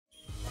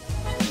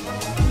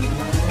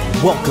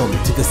Welcome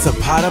to the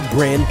Zapata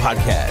Brand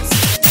Podcast,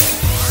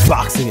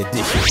 Boxing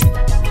Edition.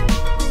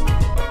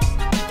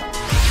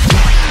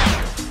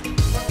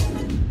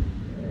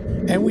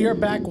 And we are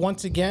back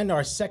once again,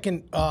 our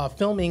second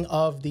filming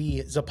of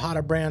the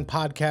Zapata Brand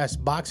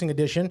Podcast Boxing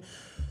Edition.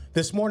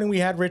 This morning we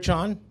had Rich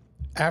on.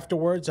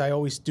 Afterwards, I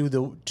always do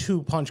the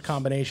two-punch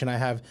combination. I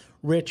have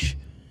Rich,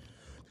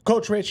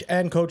 Coach Rich,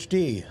 and Coach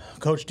D.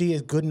 Coach D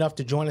is good enough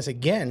to join us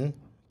again,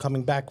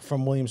 coming back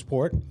from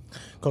Williamsport.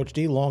 Coach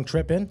D, long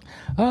trip in?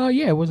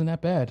 Yeah, it wasn't that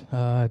bad.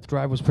 The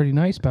drive was pretty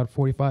nice, about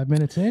 45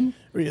 minutes in.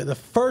 The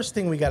first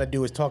thing we got to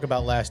do is talk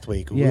about last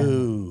week. Yeah.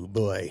 Ooh,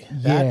 boy.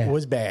 That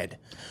was bad.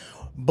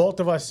 Both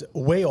of us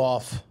way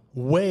off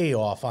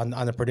on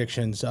the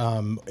predictions.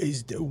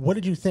 What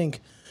did you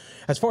think,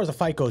 as far as the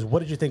fight goes, what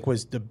did you think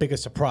was the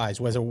biggest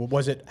surprise?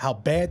 Was it how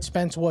bad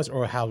Spence was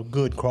or how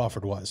good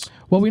Crawford was?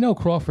 Well, we know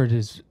Crawford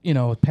is,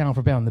 pound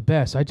for pound the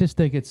best. I just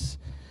think it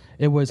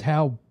was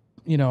how,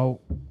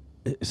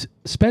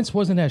 Spence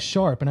wasn't as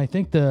sharp. And I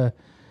think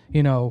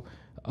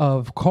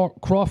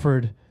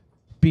Crawford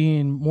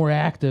being more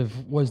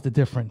active was the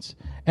difference.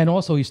 And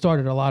also he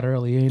started a lot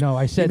earlier.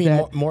 I said you mean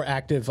that more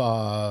active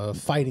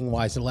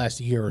fighting-wise the last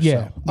year or so.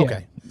 Yeah.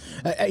 Okay.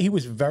 He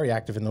was very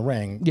active in the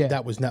ring. Yeah.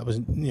 That was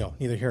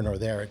neither here nor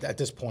there at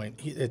this point.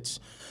 It's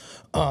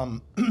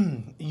after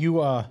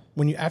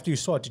you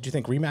saw it, did you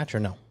think rematch or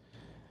no?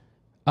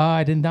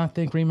 I did not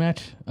think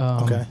rematch.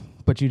 Okay.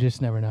 But you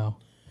just never know.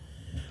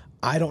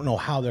 I don't know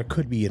how there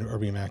could be a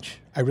rematch.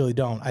 I really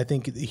don't. I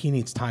think he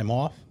needs time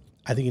off.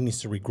 I think he needs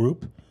to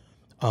regroup.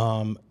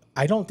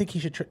 I don't think he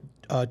should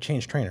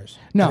change trainers.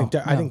 No,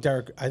 I think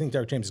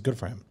Derek James is good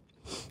for him.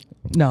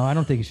 No, I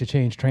don't think he should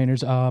change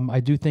trainers. I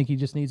do think he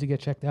just needs to get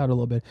checked out a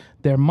little bit.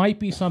 There might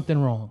be something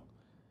wrong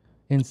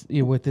with his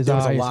eyes. There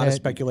was a lot of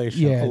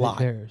speculation. Yeah, a lot.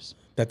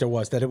 That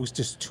it was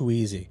just too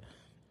easy.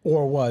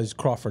 Or was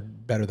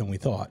Crawford better than we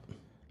thought?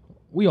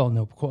 We all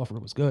know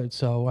Crawford was good.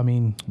 So, I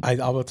mean... I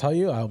will tell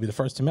you, I'll be the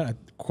first to admit,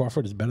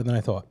 Crawford is better than I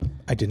thought.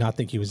 I did not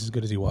think he was as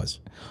good as he was.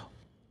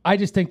 I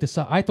just think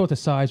I thought the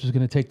size was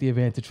going to take the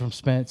advantage from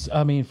Spence.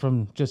 I mean,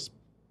 from just,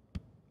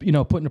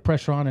 putting the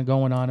pressure on and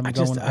going on him. I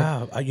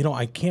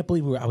can't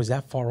believe I was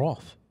that far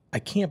off. I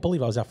can't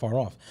believe I was that far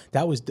off.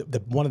 That was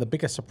one of the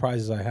biggest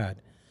surprises I had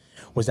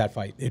was that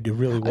fight. It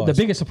really was. The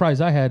biggest surprise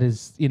I had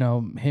is,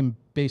 him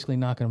basically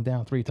knocking him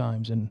down 3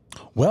 times.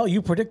 Well,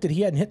 you predicted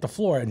he hadn't hit the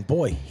floor, and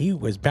boy, he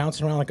was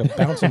bouncing around like a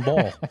bouncing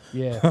ball.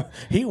 Yeah.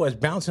 He was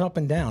bouncing up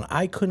and down.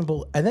 I couldn't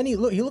believe. And then he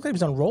looked like he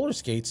was on roller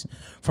skates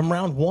from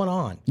round 1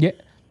 on. Yeah.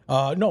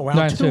 No,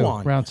 round two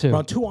on. Round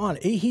two on.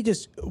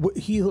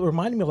 He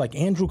reminded me of like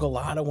Andrew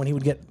Galata when he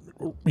would get,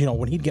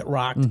 when he'd get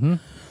rocked, and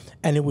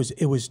it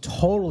was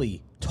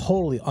totally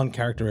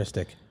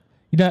uncharacteristic.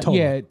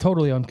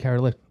 Totally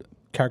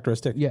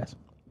Characteristic. Yes.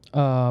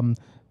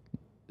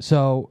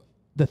 So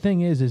the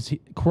thing is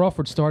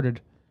Crawford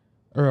started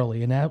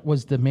early, and that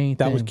was the main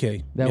thing. That was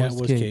key.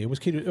 It was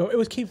key. It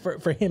was key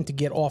for him to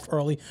get off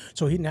early,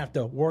 so he didn't have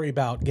to worry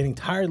about getting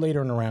tired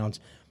later in the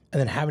rounds. And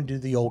then having to do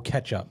the old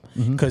catch-up.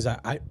 Because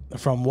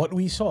from what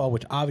we saw,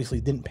 which obviously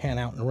didn't pan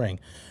out in the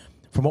ring,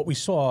 from what we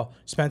saw,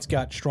 Spence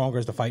got stronger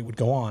as the fight would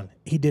go on.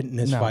 He didn't in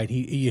this fight.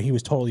 He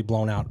was totally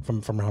blown out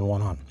from round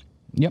 1 on.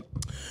 Yep.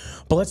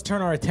 But let's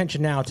turn our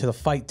attention now to the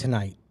fight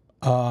tonight.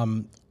 As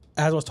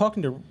I was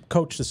talking to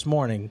Coach this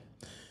morning,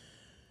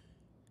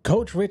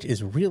 Coach Rich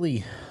doesn't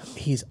really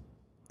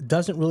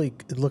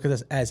look at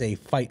this as a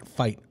fight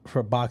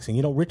for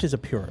boxing. Rich is a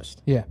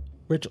purist. Yeah.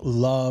 Rich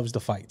loves the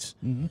fights.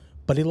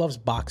 But he loves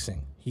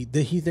boxing. He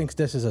thinks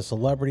this is a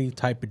celebrity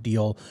type of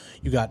deal.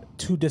 You got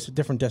 2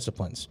 different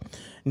disciplines.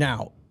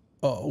 Now,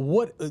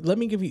 let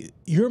me give you.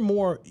 You are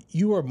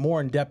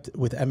more in depth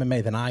with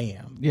MMA than I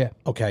am. Yeah.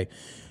 Okay.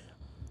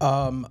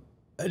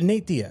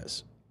 Nate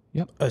Diaz.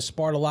 Yep.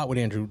 Sparred a lot with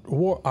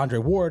Andre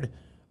Ward.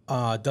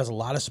 Does a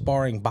lot of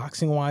sparring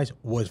boxing wise.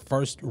 Was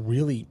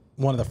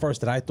one of the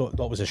first that I thought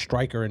was a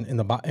striker in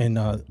the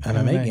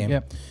MMA game.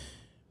 Yep.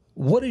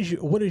 What is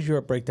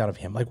your breakdown of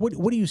him? Like,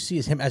 what do you see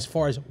as him as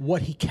far as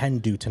what he can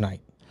do tonight?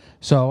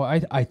 So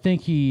I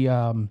think he,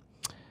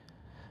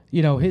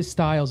 his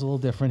style's a little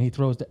different. He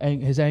throws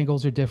his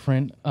angles are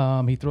different.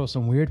 He throws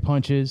some weird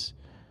punches.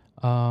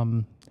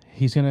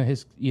 His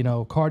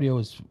cardio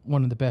is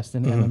one of the best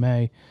in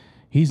MMA.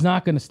 He's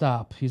not going to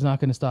stop. He's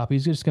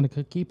just going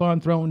to keep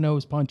on throwing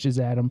those punches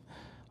at him.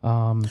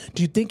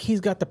 Do you think he's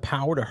got the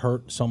power to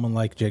hurt someone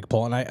like Jake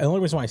Paul? And the only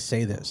reason why I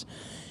say this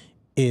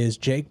is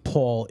Jake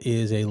Paul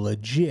is a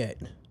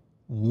legit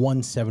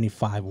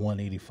 175,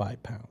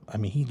 185 pound. I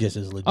mean, he just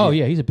is legit. Oh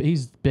yeah, he's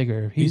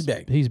bigger. He's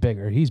big. He's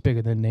bigger. He's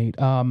bigger than Nate.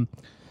 I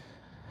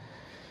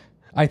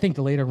think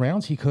the later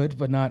rounds he could,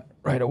 but not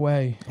right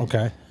away.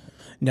 Okay.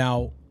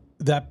 Now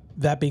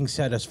that being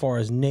said, as far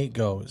as Nate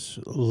goes,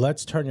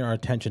 let's turn our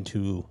attention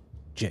to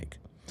Jake.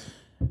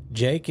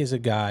 Jake is a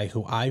guy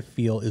who I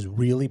feel is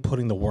really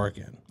putting the work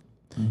in.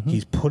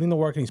 He's putting the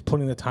work and he's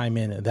putting the time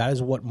in, and that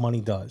is what money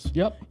does.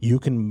 Yep. You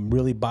can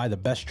really buy the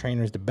best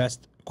trainers, the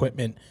best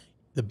equipment,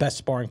 the best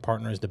sparring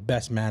partners, the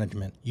best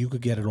management. You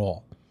could get it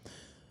all.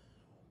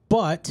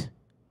 But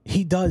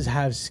he does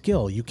have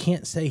skill. You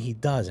can't say he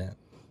doesn't.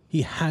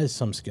 He has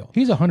some skill.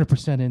 He's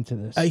 100% into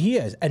this. He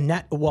is. And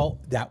that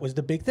was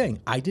the big thing.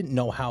 I didn't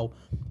know how,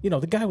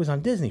 the guy was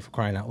on Disney, for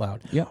crying out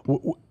loud. Yeah.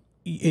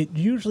 It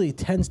usually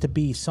tends to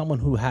be someone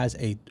who has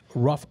a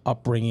rough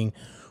upbringing,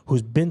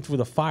 who's been through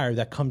the fire,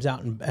 that comes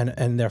out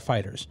and they're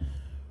fighters.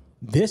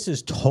 This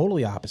is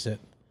totally opposite.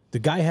 The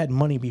guy had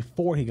money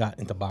before he got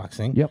into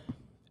boxing. Yep.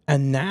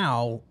 And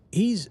now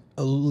he's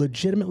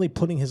legitimately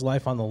putting his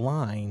life on the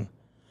line,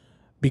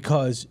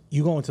 because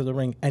you go into the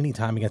ring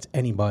anytime against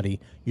anybody,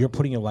 you're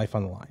putting your life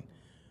on the line.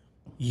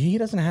 He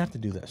doesn't have to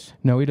do this.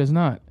 No, he does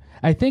not.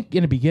 I think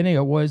in the beginning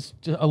it was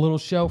just a little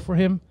show for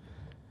him,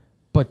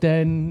 but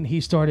then he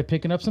started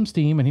picking up some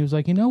steam, and he was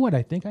like, you know what?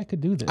 I think I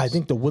could do this. I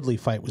think the Woodley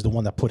fight was the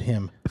one that put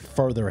him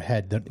further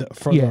ahead,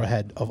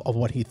 ahead of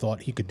what he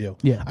thought he could do.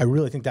 Yeah. I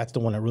really think that's the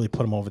one that really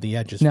put him over the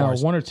edge. Now,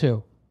 1 or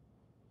 2?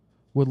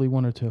 Woodley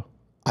 1 or 2?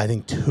 I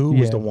think 2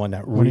 was the one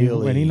that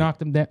really... When he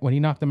knocked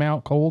him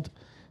out cold,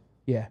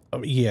 yeah.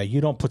 Yeah, you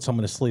don't put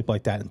someone to sleep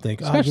like that and think...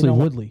 Especially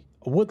Woodley.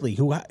 Woodley,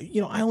 who, I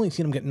only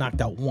seen him get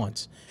knocked out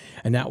once.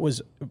 And that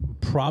was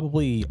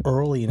probably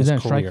early in his career.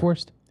 Was that in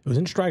Strikeforce? It was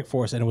in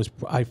Strikeforce, and it was...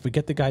 I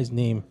forget the guy's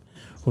name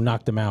who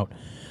knocked him out.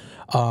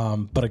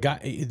 But a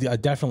guy,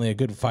 definitely a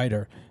good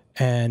fighter,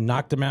 and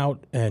knocked him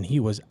out, and he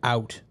was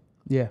out.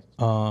 Yeah.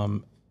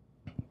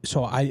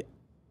 So I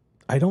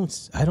don't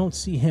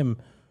see him...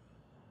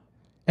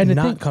 And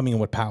not coming in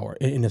with power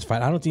in this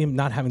fight. I don't see him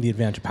not having the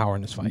advantage of power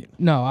in this fight.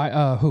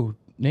 No, who?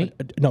 Nate?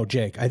 No,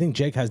 Jake. I think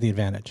Jake has the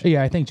advantage.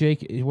 Yeah, I think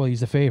Jake, well,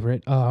 he's the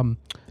favorite.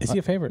 Is he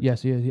a favorite?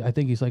 Yes, I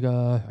think he's like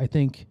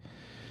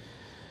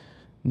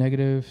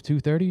negative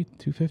 230,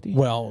 250.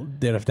 Well,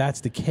 then if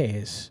that's the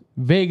case,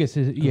 Vegas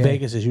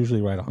is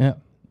usually right on. Yeah.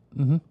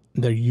 Mm-hmm.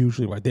 They're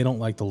usually right. They don't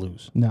like to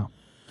lose. No.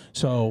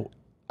 So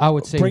I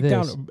would say break this.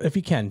 down, if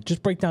you can,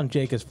 just break down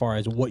Jake as far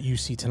as what you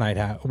see tonight.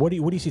 What do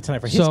you see tonight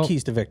for his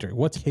keys to victory?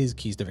 What's his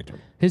keys to victory?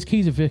 His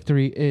keys to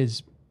victory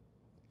is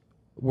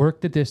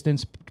work the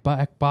distance,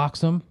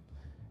 box him,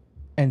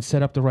 and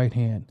set up the right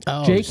hand.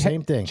 Oh,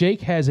 same thing.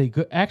 Jake has a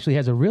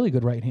really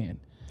good right hand.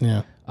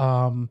 Yeah.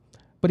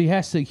 But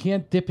he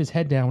can't dip his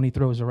head down when he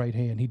throws the right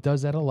hand. He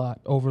does that a lot.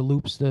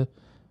 Overloops the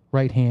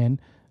right hand.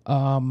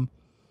 I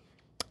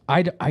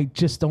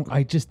just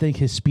think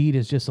his speed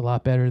is just a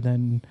lot better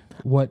than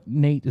what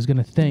Nate is going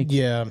to think.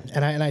 Yeah,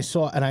 and I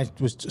saw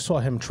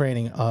him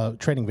training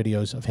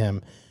videos of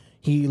him.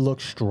 He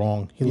looks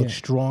strong. He looks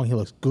strong. He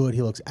looks good.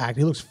 He looks active.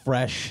 He looks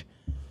fresh.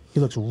 He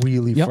looks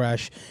really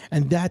fresh,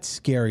 and that's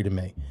scary to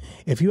me.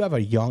 If you have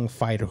a young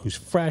fighter who's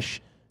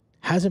fresh,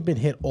 hasn't been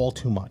hit all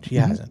too much, he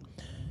hasn't.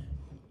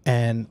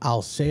 And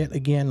I'll say it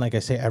again, like I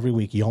say every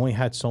week, you only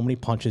had so many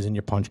punches in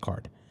your punch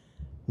card.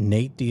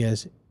 Nate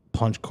Diaz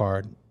punch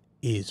card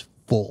is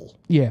full.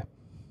 Yeah.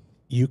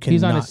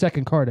 He's on his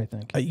second card, I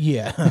think.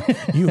 Yeah.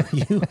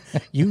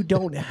 You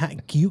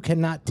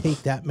cannot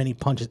take that many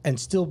punches and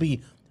still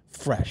be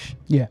fresh.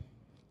 Yeah.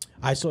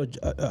 I saw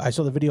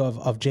the video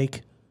of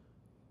Jake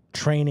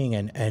training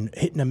and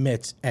hitting the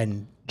mitts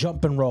and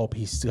jumping rope.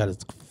 He's got his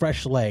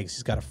fresh legs.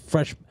 He's got a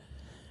fresh...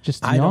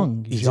 Just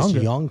young. He's just a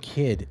young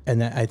kid,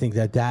 and I think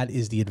that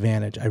is the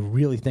advantage. I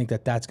really think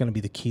that's going to be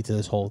the key to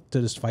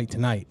this fight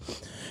tonight.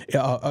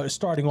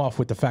 Starting off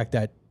with the fact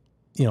that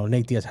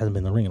Nate Diaz hasn't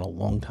been in the ring in a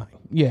long time.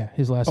 Yeah,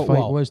 his last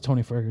fight was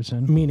Tony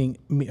Ferguson. Meaning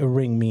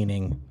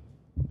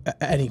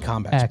any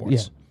combat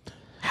sports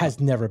has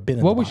never been.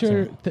 In what was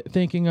your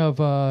thinking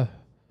of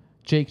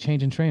Jake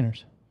changing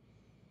trainers?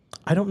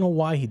 I don't know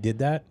why he did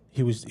that.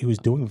 He was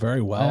doing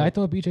very well. I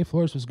thought BJ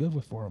Flores was good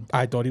for him.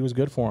 I thought he was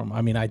good for him.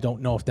 I mean, I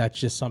don't know if that's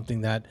just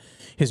something that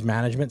his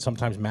management.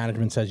 Sometimes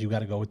management says you got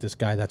to go with this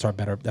guy. That's our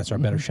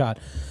better shot.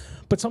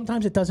 But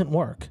sometimes it doesn't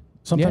work.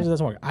 Sometimes it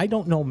doesn't work. I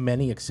don't know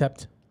many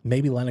except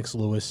maybe Lennox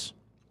Lewis.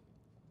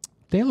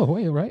 De La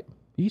Hoya, right?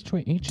 He's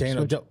trained.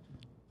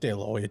 De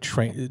La Hoya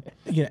trained.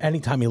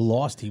 Anytime he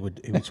lost, he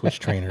would switch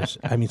trainers.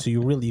 I mean, so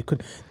you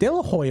could. De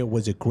La Hoya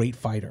was a great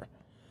fighter.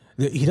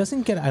 He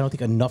doesn't get, I don't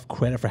think, enough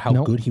credit for how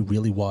good he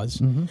really was.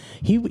 Mm-hmm.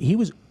 He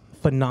was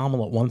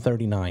phenomenal at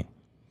 139.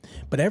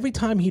 But every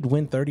time he'd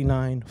win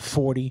 39,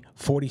 40,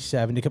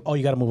 47, you got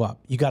to move up.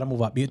 You got to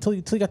move up. Until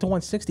he got to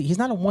 160. He's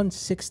not a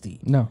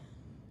 160. No.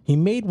 He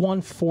made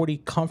 140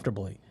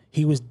 comfortably.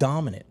 He was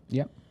dominant.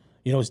 Yep.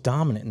 He was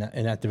dominant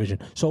in that division.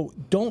 So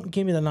don't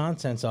give me the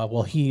nonsense of,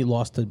 well, he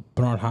lost to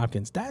Bernard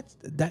Hopkins.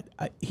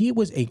 He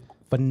was a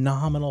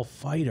phenomenal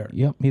fighter.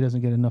 Yep, he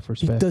doesn't get enough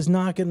respect. He does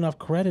not get enough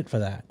credit for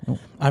that. Nope.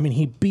 I mean,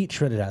 he beat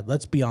Trinidad.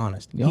 Let's be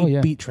honest. He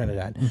beat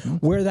Trinidad. Mm-hmm.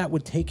 Where that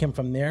would take him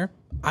from there,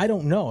 I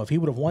don't know. If he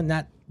would have won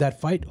that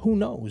fight, who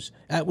knows?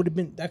 That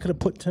could have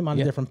put him on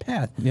a different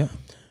path. Yep.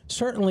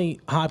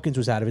 Certainly, Hopkins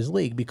was out of his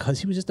league because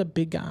he was just a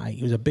big guy.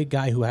 He was a big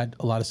guy who had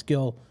a lot of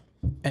skill,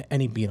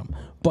 and he beat him.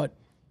 But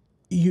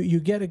you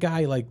get a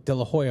guy like De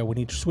La Hoya when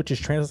he switches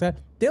trainers like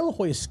that. De La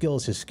Hoya's skill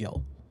is his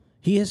skill.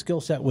 His skill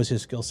set was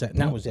his skill set, and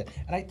that was it.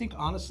 And I think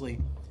honestly,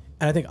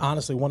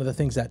 one of the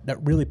things that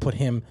really put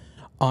him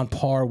on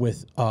par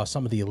with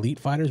some of the elite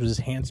fighters was his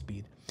hand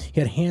speed.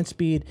 He had hand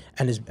speed,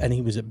 and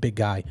he was a big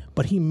guy,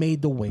 but he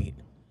made the weight.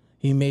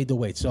 He made the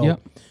weight. So,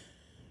 Yep.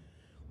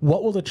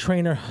 what will the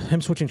trainer,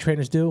 him switching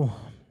trainers, do?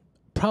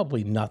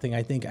 Probably nothing.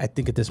 I think at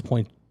this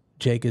point,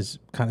 Jake is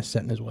kind of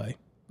set in his way.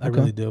 I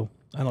really do.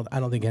 I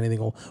don't think anything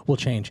will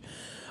change.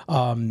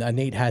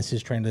 Nate has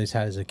his trainer that he's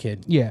had as a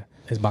kid. Yeah.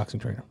 His boxing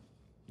trainer.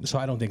 So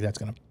I don't think that's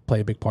going to play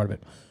a big part of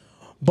it.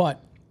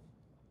 But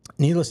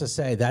needless to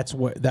say, that's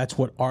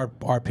what our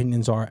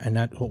opinions are, and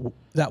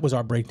that was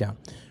our breakdown.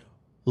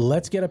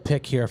 Let's get a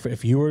pick here for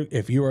if you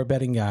were a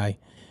betting guy,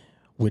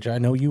 which I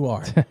know you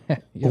are.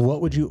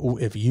 What would you,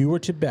 if you were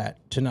to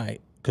bet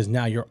tonight? Because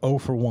now you're 0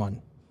 for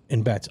 1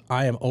 in bets.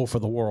 I am 0 for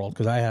the world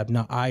because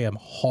I am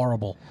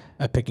horrible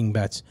at picking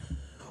bets.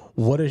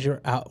 What is your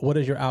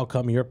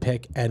outcome, your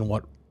pick, and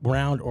what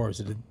round, or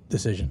is it a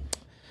decision?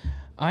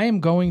 I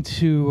am going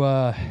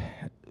to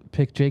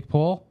pick Jake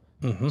Paul,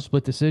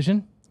 split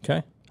decision.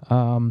 Okay.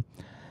 So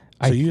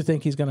you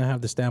think he's going to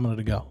have the stamina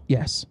to go?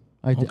 Yes,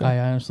 I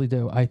honestly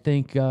do. I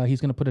think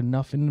he's going to put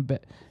enough in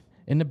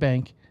the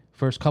bank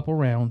first couple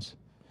rounds,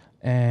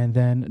 and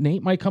then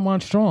Nate might come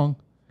on strong.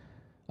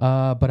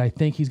 But I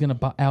think he's going to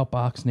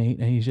outbox Nate,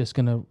 and he's just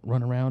going to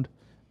run around,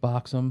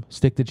 box him,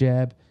 stick the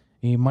jab.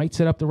 He might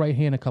set up the right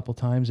hand a couple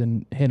times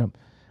and hit him.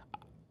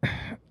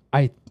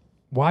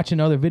 Watching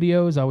other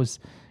videos, I was,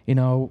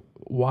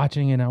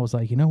 watching, and I was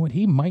like, you know what?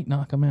 He might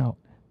knock him out.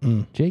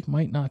 Jake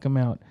might knock him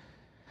out.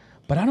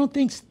 But I don't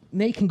think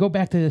Nate can go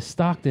back to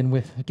Stockton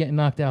with getting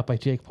knocked out by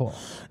Jake Paul.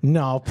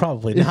 No,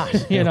 probably not.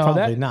 Probably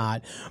that,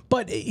 not.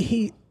 But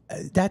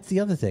that's the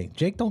other thing.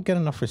 Jake don't get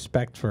enough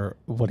respect for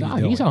what he's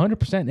doing. He's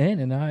 100%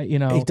 in,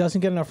 and he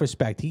doesn't get enough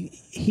respect.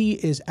 He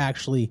is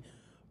actually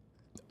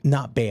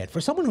not bad for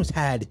someone who's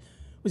had.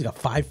 He's got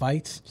 5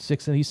 fights.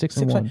 He's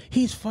 6-1.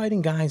 He's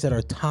fighting guys that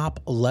are top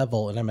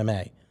level in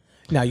MMA.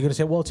 Now you're gonna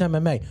say, well, it's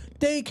MMA.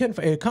 They can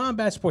a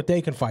combat sport.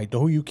 They can fight.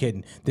 Who are you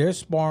kidding? They're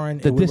sparring.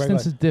 The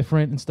distance is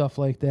different and stuff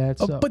like that.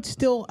 So. But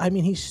still, I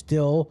mean, he's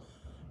still.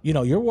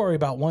 You're worried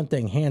about one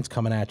thing: hands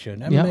coming at you.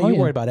 And MMA, you're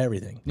worried about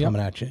everything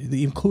coming at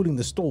you, including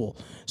the stool.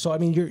 So I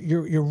mean,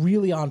 you're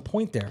really on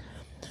point there.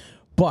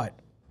 But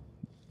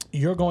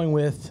you're going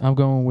with. I'm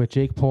going with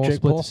Jake Paul.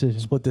 Decision.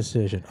 Split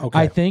decision. Okay.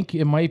 I think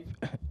it might.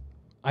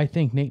 I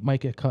think Nate might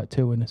get cut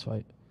too in this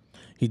fight.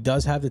 He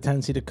does have the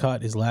tendency to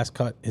cut. His last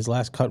cut was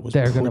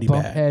They're pretty going to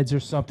bump bad. heads or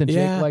something.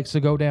 Yeah. Jake likes to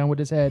go down with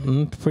his head.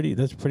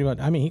 That's pretty much.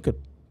 I mean, he could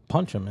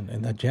punch him,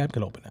 and that jab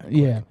could open that quick.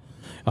 Yeah.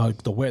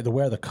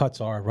 Where the cuts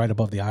are right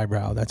above the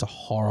eyebrow. That's a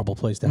horrible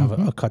place to have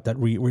a cut that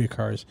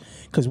reoccurs.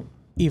 Because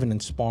even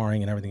in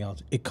sparring and everything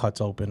else, it cuts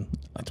open.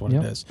 That's what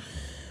it is.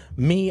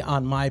 Me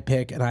on my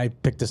pick, and I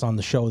picked this on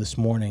the show this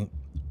morning.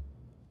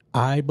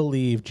 I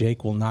believe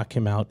Jake will knock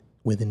him out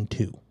within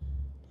 2.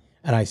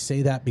 And I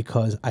say that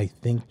because I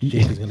think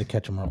Jake is going to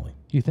catch him early.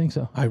 You think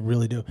so? I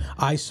really do.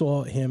 I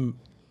saw him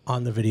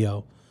on the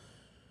video.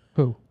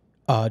 Who?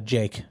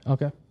 Jake.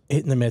 Okay.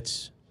 Hitting the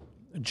mitts,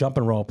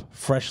 jumping rope,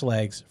 fresh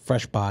legs,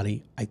 fresh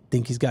body. I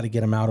think he's got to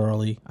get him out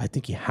early. I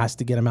think he has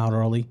to get him out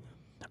early.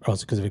 Or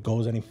else, because if it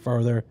goes any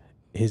further,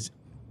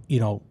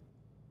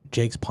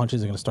 Jake's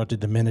punches are going to start to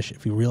diminish.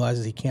 If he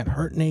realizes he can't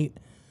hurt Nate,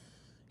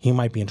 he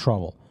might be in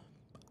trouble.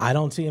 I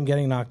don't see him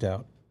getting knocked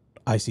out.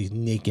 I see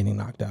Nate getting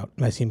knocked out,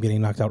 and I see him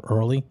getting knocked out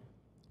early,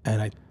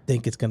 and I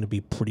think it's going to be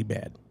pretty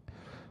bad.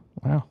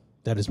 Wow,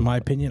 that is my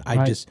opinion.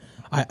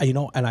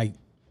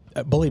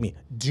 Believe me,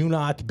 do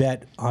not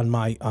bet on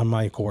my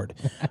accord.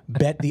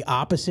 Bet the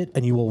opposite,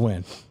 and you will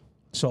win.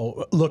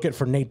 So look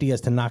for Nate Diaz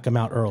to knock him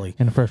out early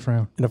in the first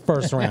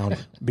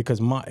round.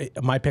 Because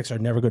my picks are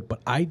never good.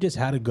 But I just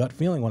had a gut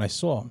feeling when I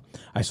saw him.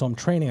 I saw him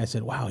training. I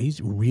said, "Wow, he's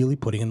really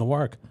putting in the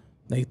work."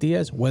 Nate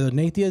Diaz, whether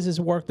Nate Diaz's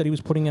work that he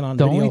was putting in on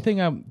the video. only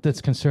thing that's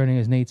concerning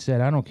is Nate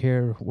said, "I don't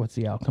care what's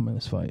the outcome of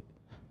this fight."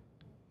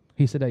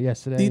 He said that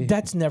yesterday.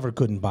 That's never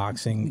good in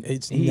boxing.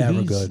 It's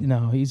never good.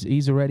 No,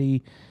 he's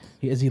already.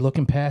 Is he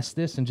looking past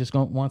this and just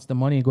wants the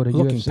money and go to UFC?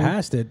 Looking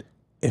past it,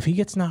 if he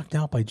gets knocked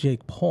out by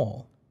Jake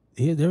Paul,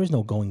 there is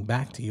no going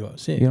back to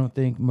UFC. You don't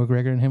think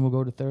McGregor and him will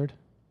go to 3rd?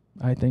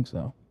 I think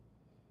so.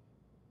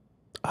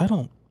 I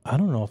don't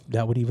know if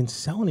that would even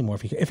sell anymore.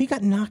 If he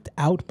got knocked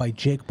out by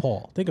Jake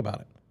Paul, think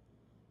about it.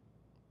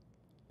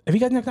 If he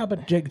got knocked out by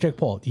Jake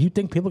Paul, do you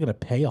think people are going to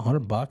pay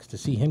 $100 to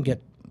see him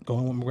get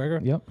going with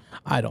McGregor? Yep.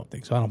 I don't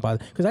think so. I don't buy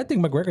that. Because I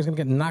think McGregor's going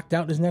to get knocked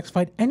out in his next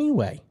fight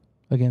anyway.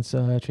 Against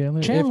Chandler?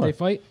 If they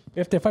fight,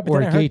 but or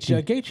then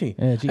Gaethje.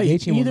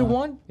 Gaethje.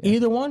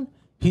 Either one.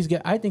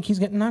 I think he's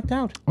getting knocked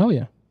out. Oh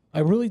yeah, I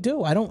really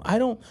do. I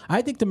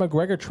think the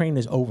McGregor train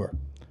is over.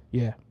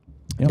 Yeah,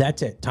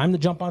 That's it. Time to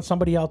jump on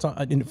somebody else for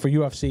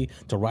UFC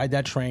to ride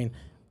that train.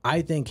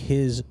 I think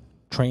his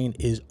train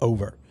is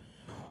over.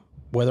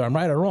 Whether I'm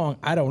right or wrong,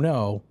 I don't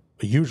know.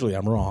 Usually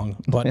I'm wrong,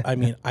 but I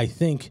mean, I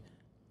think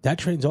that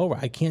train's over.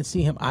 I can't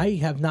see him. I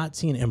have not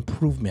seen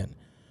improvement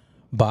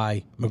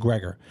by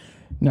McGregor.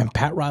 No. And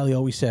Pat Riley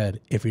always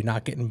said, if you're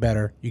not getting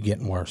better, you're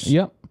getting worse.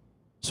 Yep.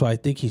 So I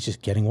think he's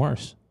just getting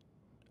worse.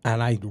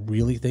 And I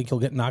really think he'll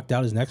get knocked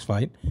out his next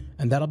fight,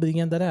 and that'll be the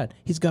end of that.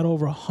 He's got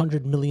over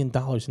 $100 million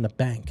in the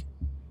bank.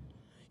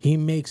 He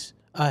makes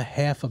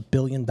 $500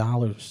 million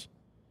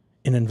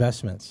in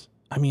investments.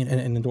 I mean,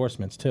 and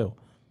endorsements too.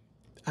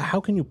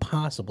 How can you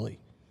possibly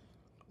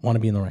want to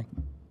be in the ring?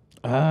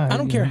 I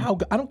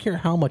don't care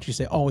how much you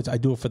say, "Oh, I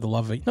do it for the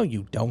love of it." No,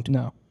 you don't.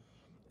 No.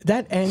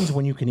 That ends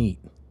when you can eat.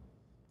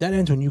 That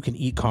ends when you can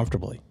eat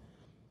comfortably.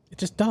 It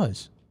just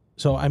does.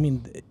 So I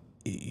mean,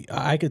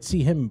 I could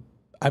see him.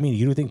 I mean,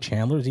 you do think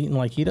Chandler's eating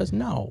like he does?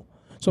 No.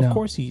 So of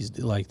course he's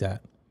like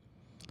that.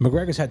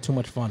 McGregor's had too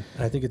much fun,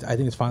 and I think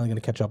it's finally going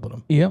to catch up with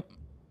him. Yep.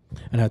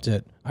 And that's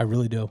it. I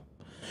really do.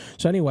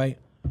 So anyway,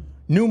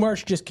 new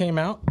merch just came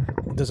out.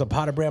 There's a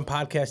Zapata Brand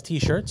Podcast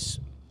T-shirts.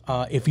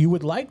 If you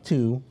would like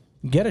to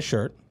get a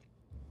shirt,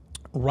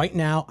 right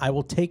now I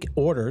will take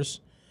orders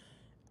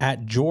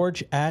at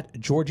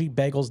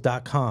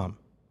george@georgiebagels.com.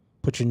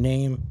 Put your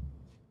name,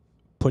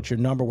 put your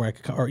number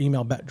or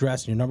email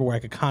address and your number where I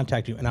could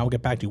contact you, and I will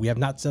get back to you. We have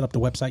not set up the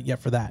website yet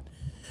for that.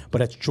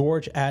 But it's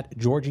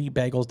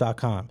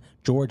george@georgiebagels.com.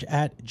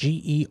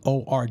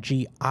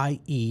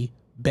 George@GEORGIE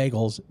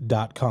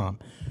bagels.com.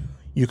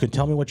 You can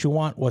tell me what you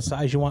want, what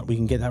size you want. We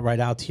can get that right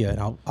out to you, and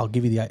I'll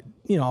give you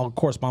I'll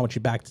correspond with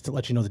you back to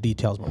let you know the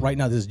details. But right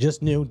now, this is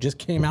just new, just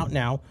came out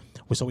now,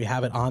 so we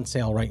have it on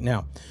sale right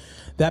now.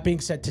 That being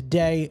said,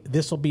 today,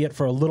 this will be it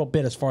for a little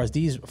bit as far as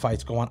these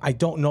fights go on. I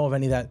don't know of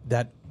any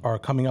that are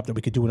coming up that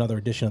we could do another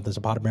edition of the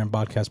Zapata Brand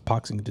Podcast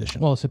Boxing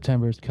Edition. Well,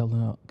 September is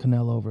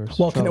Canelo versus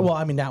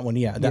I mean, that one,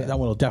 that one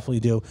will definitely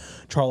do.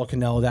 Charlo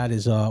Canelo, that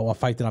is a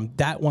fight that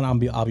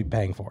I'll be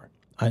paying for.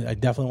 I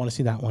definitely want to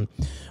see that one.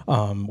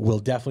 We'll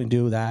definitely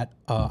do that.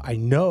 I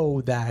know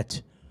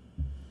that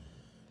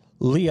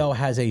Leo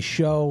has a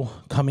show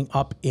coming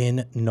up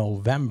in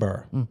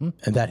November, and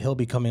that he'll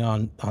be coming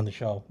on the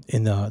show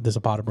in the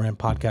Zapata Brand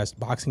Podcast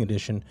Boxing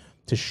Edition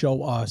to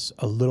show us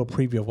a little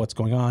preview of what's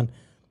going on.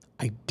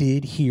 I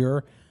did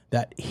hear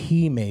that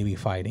he may be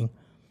fighting,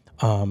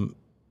 and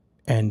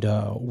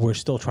we're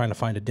still trying to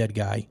find a dead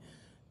guy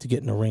to get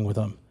in the ring with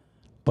him.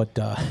 But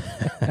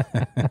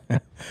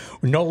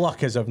no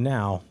luck as of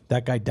now.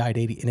 That guy died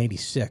in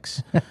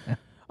 86.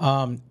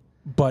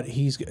 But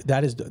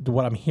that is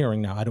what I'm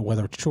hearing now.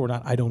 Whether it's true or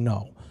not, I don't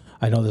know.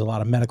 I know there's a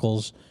lot of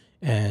medicals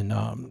and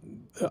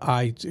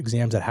eye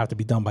exams that have to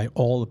be done by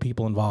all the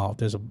people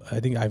involved.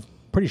 I'm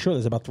pretty sure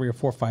there's about 3 or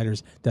 4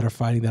 fighters that are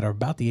fighting that are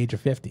about the age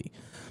of 50.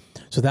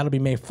 So that'll be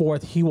May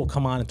 4th. He will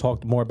come on and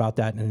talk more about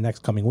that in the next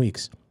coming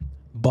weeks.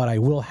 But I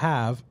will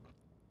have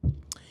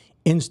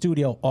in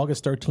studio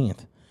August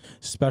 13th.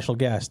 Special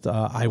guest.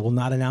 I will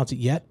not announce it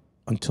yet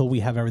until we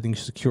have everything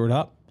secured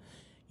up.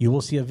 You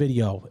will see a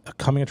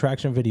coming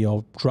attraction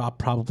video, drop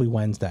probably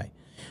Wednesday.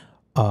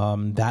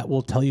 That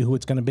will tell you who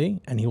it's going to be,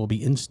 and he will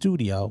be in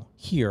studio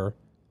here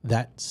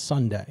that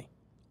Sunday,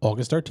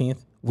 August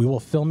 13th. We will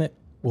film it.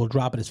 We'll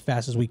drop it as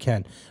fast as we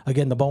can.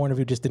 Again, the Bo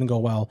interview just didn't go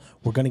well.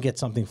 We're going to get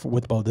something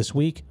with Bo this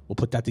week. We'll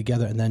put that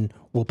together, and then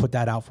we'll put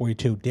that out for you,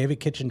 too. David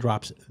Kitchen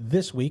drops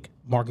this week.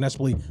 Mark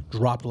Nespoli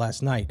dropped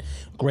last night.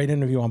 Great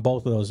interview on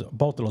both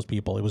of those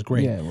people. It was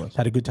great. Yeah, it was.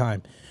 Had a good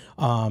time.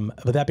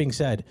 But that being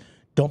said,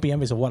 don't be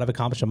envious of what I've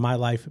accomplished in my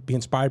life. Be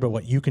inspired by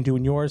what you can do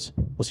in yours.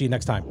 We'll see you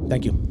next time.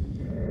 Thank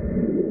you.